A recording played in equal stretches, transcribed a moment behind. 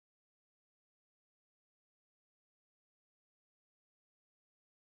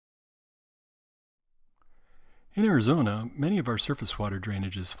In Arizona, many of our surface water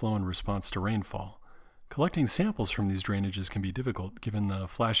drainages flow in response to rainfall. Collecting samples from these drainages can be difficult given the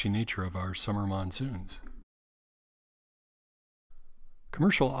flashy nature of our summer monsoons.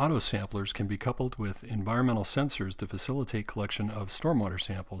 Commercial autosamplers can be coupled with environmental sensors to facilitate collection of stormwater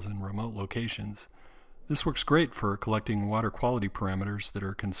samples in remote locations. This works great for collecting water quality parameters that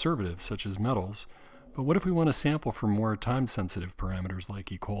are conservative, such as metals, but what if we want to sample for more time-sensitive parameters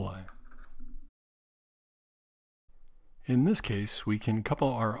like E.coli? In this case, we can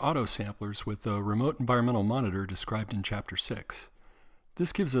couple our autosamplers with the remote environmental monitor described in Chapter 6.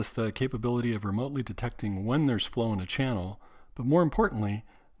 This gives us the capability of remotely detecting when there's flow in a channel, but more importantly,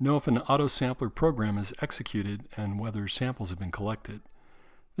 know if an autosampler program is executed and whether samples have been collected.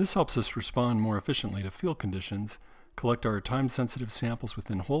 This helps us respond more efficiently to field conditions, collect our time-sensitive samples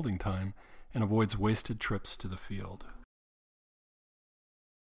within holding time, and avoids wasted trips to the field.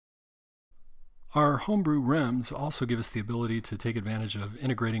 Our homebrew REMs also give us the ability to take advantage of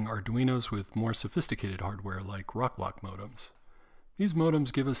integrating Arduinos with more sophisticated hardware like rockblock modems. These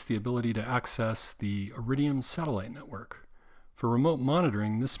modems give us the ability to access the Iridium satellite network. For remote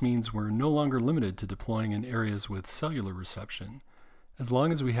monitoring, this means we're no longer limited to deploying in areas with cellular reception. As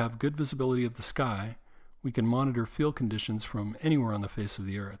long as we have good visibility of the sky, we can monitor field conditions from anywhere on the face of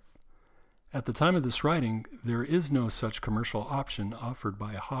the Earth. At the time of this writing, there is no such commercial option offered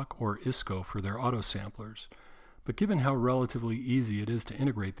by HACH or ISCO for their autosamplers, but given how relatively easy it is to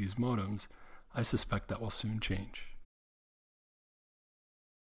integrate these modems, I suspect that will soon change.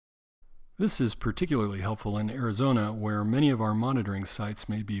 This is particularly helpful in Arizona, where many of our monitoring sites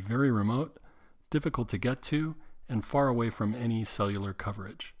may be very remote, difficult to get to, and far away from any cellular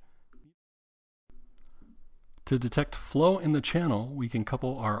coverage. To detect flow in the channel, we can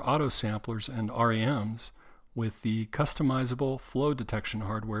couple our autosamplers and REMs with the customizable flow detection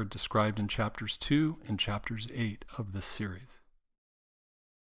hardware described in Chapters 2 and Chapters 8 of this series.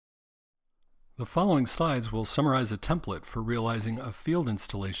 The following slides will summarize a template for realizing a field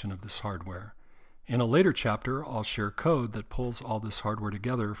installation of this hardware. In a later chapter, I'll share code that pulls all this hardware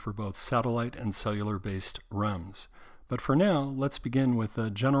together for both satellite and cellular-based REMs. But for now, let's begin with a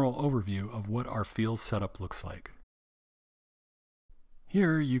general overview of what our field setup looks like.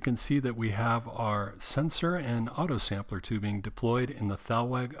 Here you can see that we have our sensor and autosampler tubing deployed in the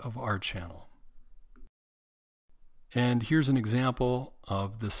thalweg of our channel. And here's an example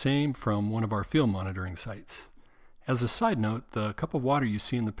of the same from one of our field monitoring sites. As a side note, the cup of water you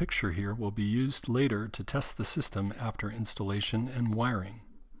see in the picture here will be used later to test the system after installation and wiring.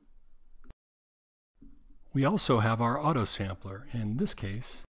 We also have our autosampler. In this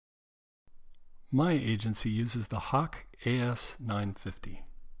case, my agency uses the HACH AS950.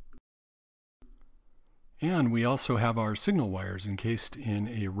 And we also have our signal wires encased in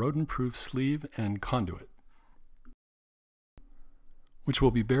a rodent-proof sleeve and conduit, which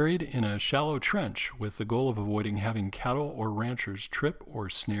will be buried in a shallow trench with the goal of avoiding having cattle or ranchers trip or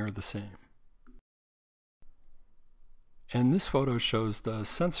snare the same. And this photo shows the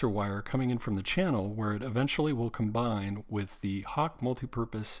sensor wire coming in from the channel where it eventually will combine with the HACH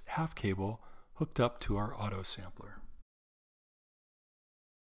multipurpose half cable hooked up to our autosampler.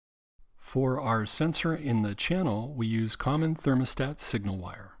 For our sensor in the channel, we use common thermostat signal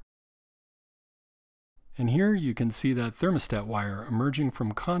wire. And here you can see that thermostat wire emerging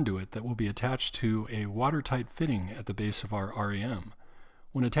from conduit that will be attached to a watertight fitting at the base of our REM.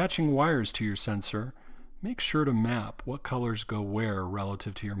 When attaching wires to your sensor, make sure to map what colors go where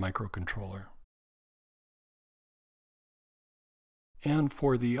relative to your microcontroller. And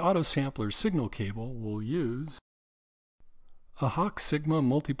for the autosampler signal cable, we'll use a HACH Sigma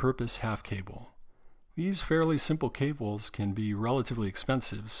multipurpose half cable. These fairly simple cables can be relatively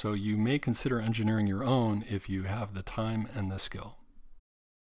expensive, so you may consider engineering your own if you have the time and the skill.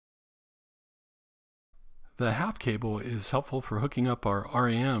 The half cable is helpful for hooking up our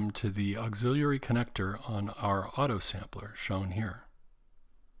REM to the auxiliary connector on our autosampler, shown here.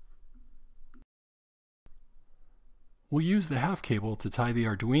 We'll use the half cable to tie the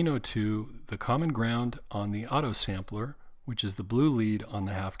Arduino to the common ground on the autosampler, which is the blue lead on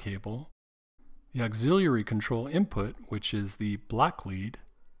the half cable, the auxiliary control input, which is the black lead,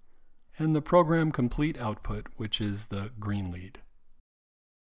 and the program complete output, which is the green lead.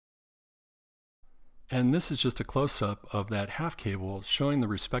 And this is just a close-up of that half cable showing the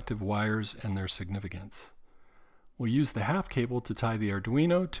respective wires and their significance. We'll use the half cable to tie the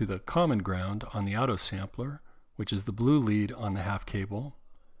Arduino to the common ground on the autosampler, which is the blue lead on the half cable,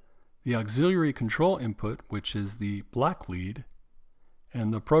 the auxiliary control input, which is the black lead,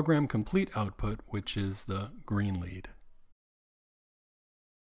 and the program complete output, which is the green lead.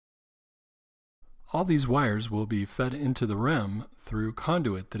 All these wires will be fed into the REM through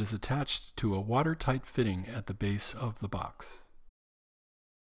conduit that is attached to a watertight fitting at the base of the box.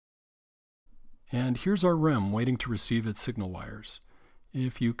 And here's our REM waiting to receive its signal wires.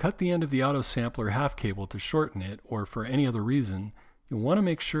 If you cut the end of the Autosampler half cable to shorten it, or for any other reason, you'll want to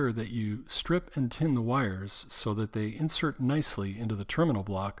make sure that you strip and tin the wires so that they insert nicely into the terminal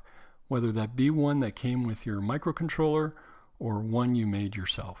block, whether that be one that came with your microcontroller or one you made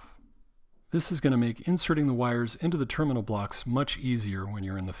yourself. This is going to make inserting the wires into the terminal blocks much easier when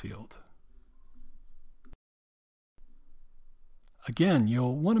you're in the field. Again,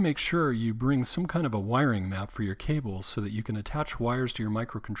 you'll want to make sure you bring some kind of a wiring map for your cables so that you can attach wires to your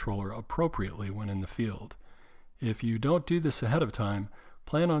microcontroller appropriately when in the field. If you don't do this ahead of time,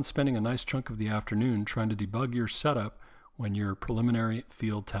 plan on spending a nice chunk of the afternoon trying to debug your setup when your preliminary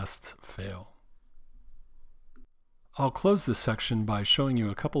field tests fail. I'll close this section by showing you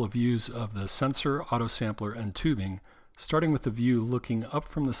a couple of views of the sensor, autosampler, and tubing, starting with the view looking up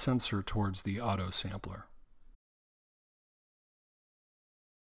from the sensor towards the autosampler.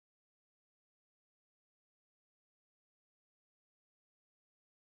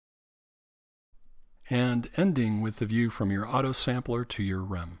 And ending with the view from your autosampler to your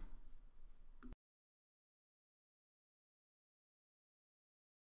REM.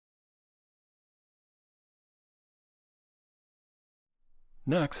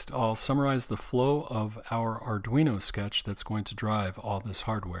 Next, I'll summarize the flow of our Arduino sketch that's going to drive all this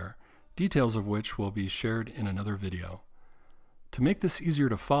hardware, details of which will be shared in another video. To make this easier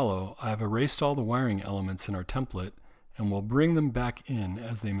to follow, I've erased all the wiring elements in our template, and we'll bring them back in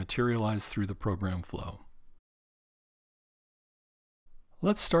as they materialize through the program flow.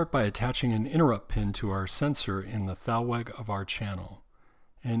 Let's start by attaching an interrupt pin to our sensor in the thalweg of our channel.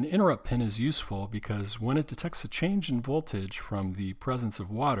 An interrupt pin is useful because when it detects a change in voltage from the presence of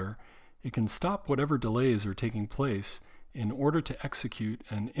water, it can stop whatever delays are taking place in order to execute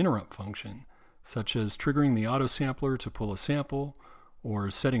an interrupt function, such as triggering the autosampler to pull a sample, or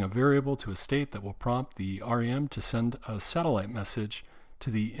setting a variable to a state that will prompt the REM to send a satellite message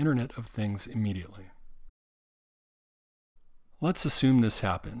to the Internet of Things immediately. Let's assume this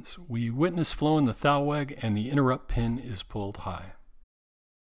happens. We witness flow in the thalweg and the interrupt pin is pulled high.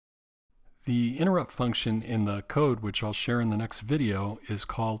 The interrupt function in the code, which I'll share in the next video, is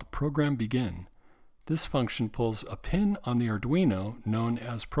called program begin. This function pulls a pin on the Arduino known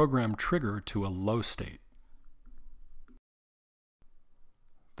as program trigger to a low state.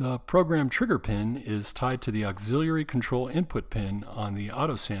 The program trigger pin is tied to the auxiliary control input pin on the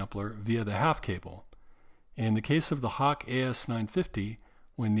autosampler via the half cable. In the case of the HACH AS950,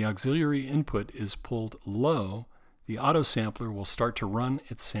 when the auxiliary input is pulled low, the autosampler will start to run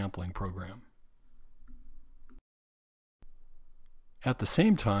its sampling program. At the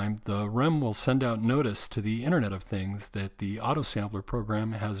same time, the REM will send out notice to the Internet of Things that the autosampler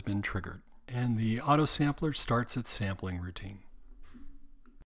program has been triggered, and the autosampler starts its sampling routine.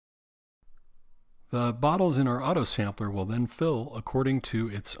 The bottles in our autosampler will then fill according to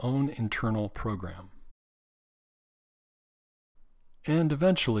its own internal program. And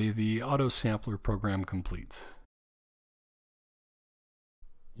eventually, the autosampler program completes.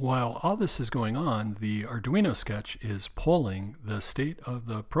 While all this is going on, the Arduino sketch is polling the state of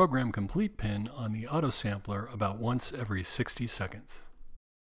the program complete pin on the autosampler about once every 60 seconds.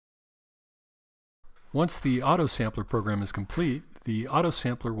 Once the autosampler program is complete, the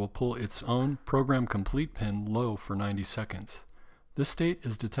autosampler will pull its own program complete pin low for 90 seconds. This state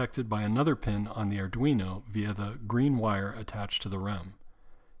is detected by another pin on the Arduino via the green wire attached to the REM.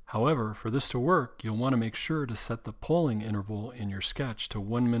 However, for this to work, you'll want to make sure to set the polling interval in your sketch to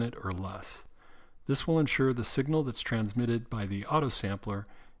 1 minute or less. This will ensure the signal that's transmitted by the autosampler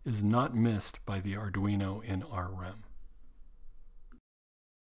is not missed by the Arduino in our REM.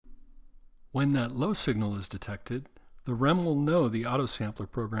 When that low signal is detected, the REM will know the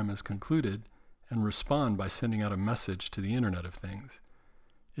autosampler program is concluded and respond by sending out a message to the Internet of Things.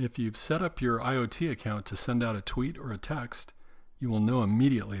 If you've set up your IoT account to send out a tweet or a text, you will know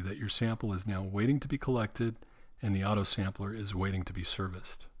immediately that your sample is now waiting to be collected and the autosampler is waiting to be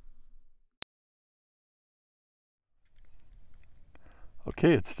serviced.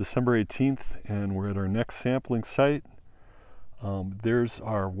 Okay, it's December 18th and we're at our next sampling site. There's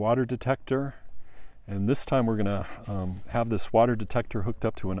our water detector, and this time we're going to have this water detector hooked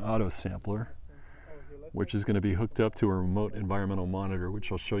up to an autosampler, which is going to be hooked up to a remote environmental monitor,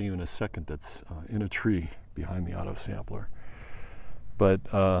 which I'll show you in a second, that's in a tree behind the autosampler.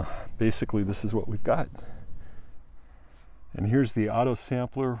 But basically this is what we've got. And here's the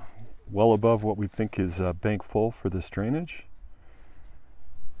autosampler well above what we think is bank full for this drainage.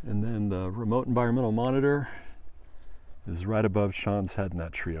 And then the remote environmental monitor is right above Sean's head in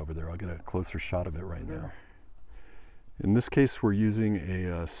that tree over there. I'll get a closer shot of it right now. In this case, we're using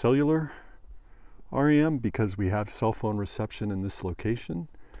a cellular REM because we have cell phone reception in this location.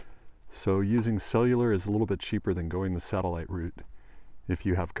 So using cellular is a little bit cheaper than going the satellite route if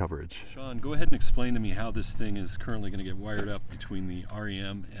you have coverage. Sean, go ahead and explain to me how this thing is currently going to get wired up between the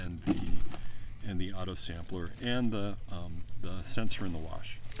REM and the Autosampler and the sensor in the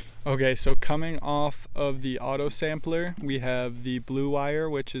wash. Okay, so coming off of the Autosampler, we have the blue wire,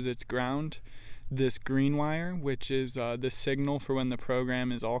 which is its ground, this green wire, which is the signal for when the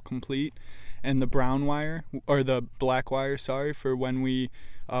program is all complete, and the brown wire, or the black wire, sorry, for when we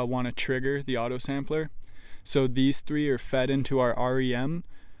want to trigger the Autosampler. So these three are fed into our REM,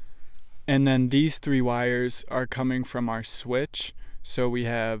 and then these three wires are coming from our switch. So we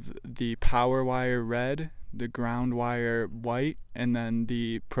have the power wire red, the ground wire white, and then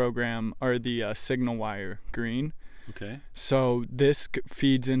the program or the signal wire green. Okay. So this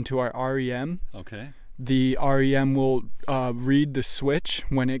feeds into our REM. Okay. The REM will read the switch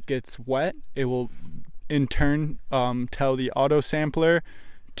when it gets wet. It will in turn tell the Autosampler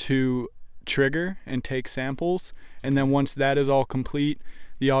to trigger and take samples, and then once that is all complete,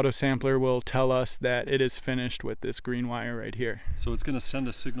 the Autosampler will tell us that it is finished with this green wire right here. So it's going to send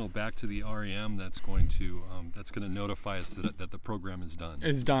a signal back to the REM that's going to notify us that the program is done.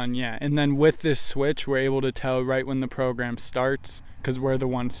 Is done, yeah. And then with this switch, we're able to tell right when the program starts because we're the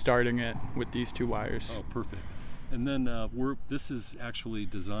ones starting it with these two wires. Oh, perfect. And then this is actually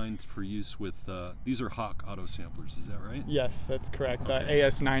designed for use with, these are HACH Autosamplers, is that right? Yes, that's correct. Okay.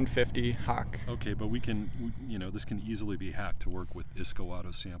 AS950 HACH. Okay, but this can easily be hacked to work with E.coli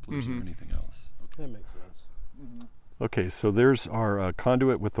Autosamplers or anything else. Okay. That makes sense. Okay, so there's our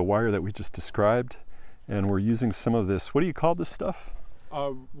conduit with the wire that we just described, and we're using some of this. What do you call this stuff?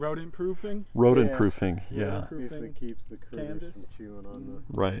 Rodent proofing? Rodent proofing, yeah. Rodent proofing keeps the critters from chewing on the...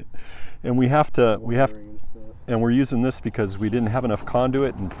 Right. And and we're using this because we didn't have enough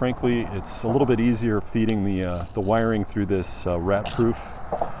conduit, and frankly, it's a little bit easier feeding the wiring through this rat-proof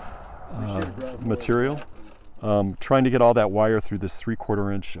material. Trying to get all that wire through this 3/4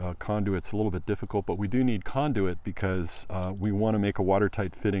 inch conduit's a little bit difficult, but we do need conduit because we want to make a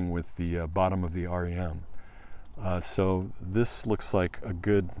watertight fitting with the bottom of the REM. So this looks like a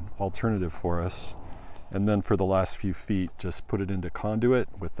good alternative for us. And then for the last few feet, just put it into conduit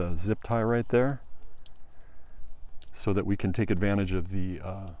with a zip tie right there so that we can take advantage of the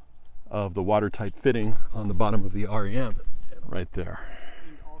watertight fitting on the bottom of the REM right there.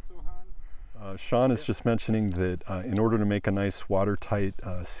 And also, Hans? Sean is just mentioning that in order to make a nice watertight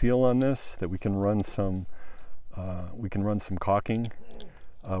seal on this, that we can run some caulking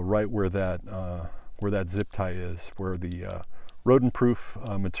right where that zip tie is, where the rodent-proof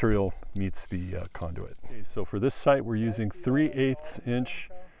material meets the conduit. Okay, so for this site, we're using 3/8 inch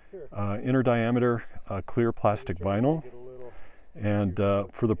inner diameter clear plastic vinyl, and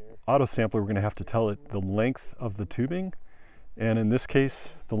for the Autosampler, we're going to have to tell it the length of the tubing, and in this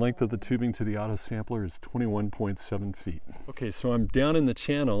case, the length of the tubing to the Autosampler is 21.7 feet. Okay, so I'm down in the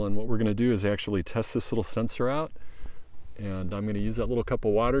channel, and what we're going to do is actually test this little sensor out. And I'm going to use that little cup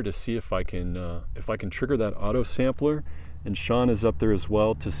of water to see if I can trigger that Autosampler, and Sean is up there as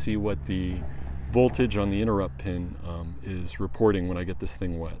well to see what the voltage on the interrupt pin is reporting when I get this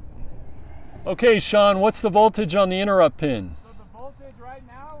thing wet. Okay, Sean, what's the voltage on the interrupt pin? So the voltage right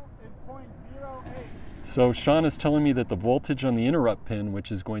now is 0.08. So Sean is telling me that the voltage on the interrupt pin,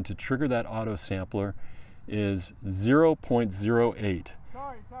 which is going to trigger that Autosampler, is 0.08.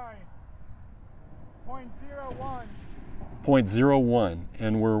 Sorry. 0.01. 0.01,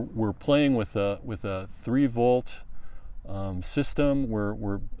 and we're playing with a 3-volt system.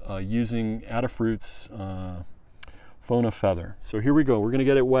 We're using Adafruit's phone a feather. So here we go. We're going to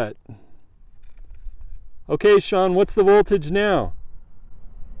get it wet. Okay, Sean, what's the voltage now?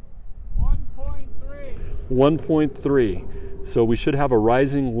 1.3. 1.3. So we should have a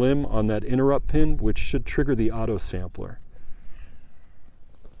rising limb on that interrupt pin, which should trigger the Autosampler.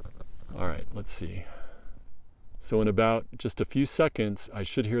 All right, let's see. So in about just a few seconds, I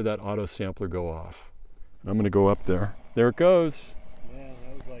should hear that Autosampler go off. And I'm going to go up there. There it goes. Yeah,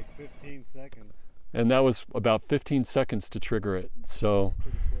 that was like 15 seconds. And that was about 15 seconds to trigger it. So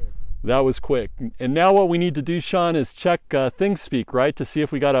that was quick. And now what we need to do, Sean, is check ThingSpeak, right? To see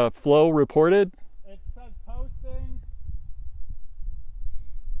if we got a flow reported. It says posting.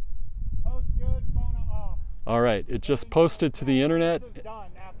 Post good, phone off. All right, it just posted to the internet. This is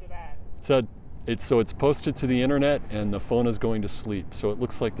done after that. So it's posted to the internet, and the phone is going to sleep. So it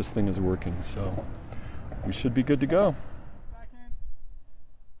looks like this thing is working. So we should be good to go.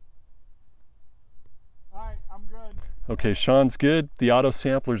 Okay, Sean's good. The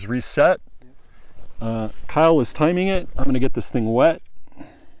Autosampler's reset. Kyle is timing it. I'm going to get this thing wet.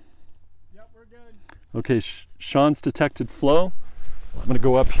 Yep, we're good. Okay, Sean's detected flow. I'm going to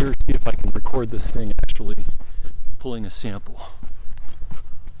go up here, see if I can record this thing actually pulling a sample.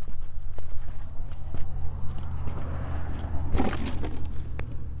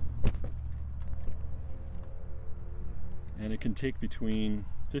 And it can take between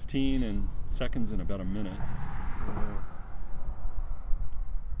 15 and seconds and about a minute.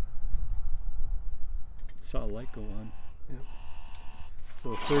 Saw a light go on. Yeah.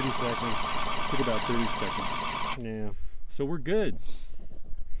 So 30 seconds. Took about 30 seconds. Yeah. So we're good.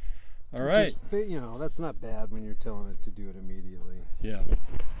 All right. Just, you know, that's not bad when you're telling it to do it immediately. Yeah.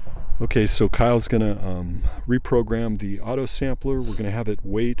 Okay, so Kyle's gonna reprogram the Autosampler. We're gonna have it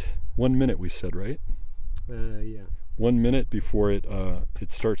wait 1 minute, we said, right? Yeah. 1 minute before it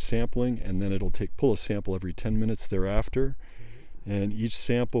starts sampling, and then it'll pull a sample every 10 minutes thereafter. And each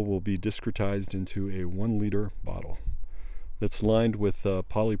sample will be discretized into a 1 liter bottle that's lined with a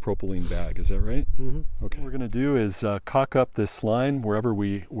polypropylene bag. Is that right? Mm-hmm. Okay. What we're going to do is caulk up this line wherever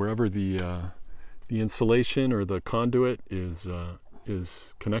the insulation or the conduit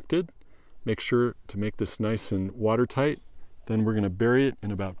is connected. Make sure to make this nice and watertight. Then we're going to bury it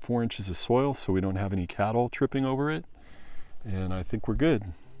in about 4 inches of soil so we don't have any cattle tripping over it. And I think we're good.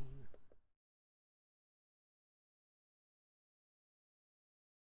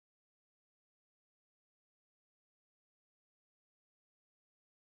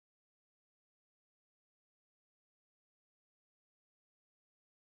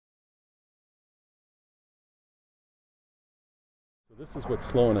 So this is what's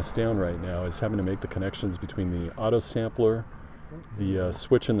slowing us down right now, is having to make the connections between the Autosampler, the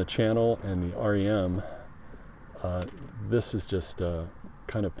switch in the channel, and the REM. This is just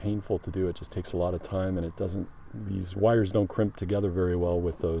kind of painful to do. It just takes a lot of time, and these wires don't crimp together very well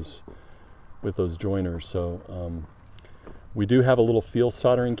with those joiners. So we do have a little field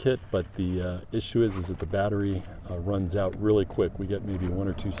soldering kit, but the issue is that the battery runs out really quick. We get maybe 1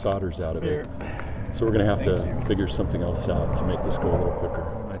 or 2 solders out of it. So we're going to have to figure something else out to make this go a little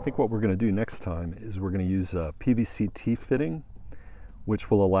quicker. I think what we're going to do next time is we're going to use a PVC T-fitting, which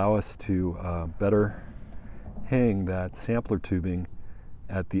will allow us to better hang that sampler tubing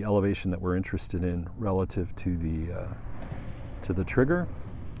at the elevation that we're interested in relative to the trigger.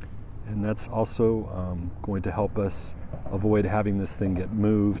 And that's also going to help us avoid having this thing get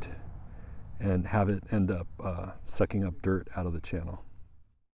moved and have it end up sucking up dirt out of the channel.